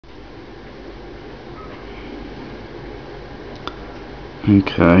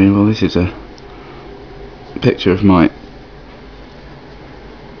Okay, well this is a picture of my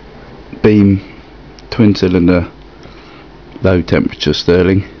beam twin cylinder low temperature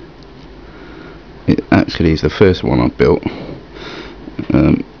Stirling. It actually is the first one I've built.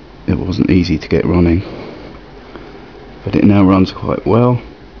 It wasn't easy to get running, but it now runs quite well.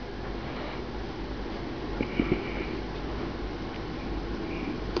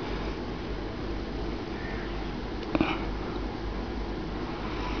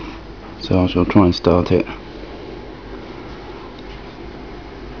 So I shall try and start it.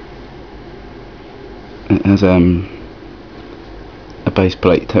 It has a base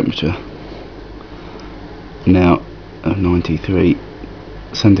plate temperature now of 93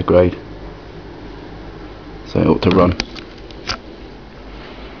 centigrade, so it ought to run.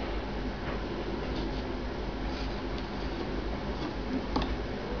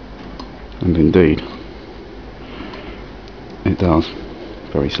 And indeed it does,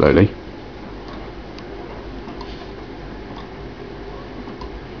 very slowly.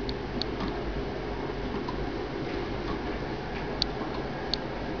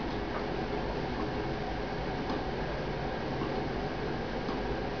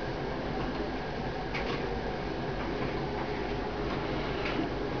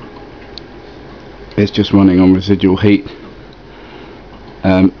 It's just running on residual heat.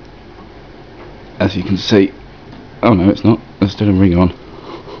 As you can see, oh no it's not, there's still a ring on,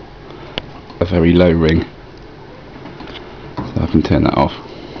 a very low ring, so I can turn that off.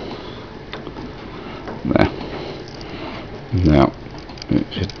 There. Now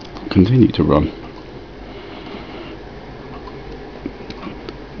it should continue to run.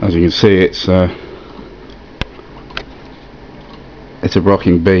 As you can see, it's a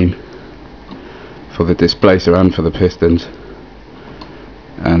rocking beam for the displacer and for the pistons,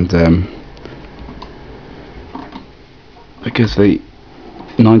 and because the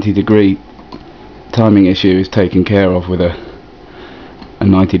 90-degree timing issue is taken care of with a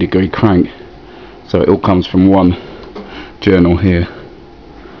 90-degree crank, so it all comes from one journal here.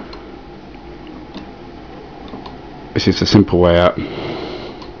 This is a simple way out.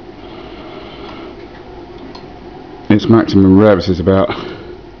 Its maximum revs is about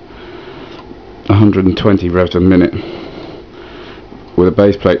 120 revs a minute with a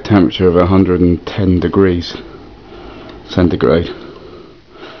base plate temperature of 110 degrees centigrade,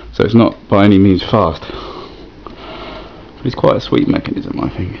 so it's not by any means fast, but it's quite a sweet mechanism, I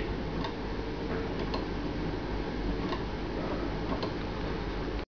think.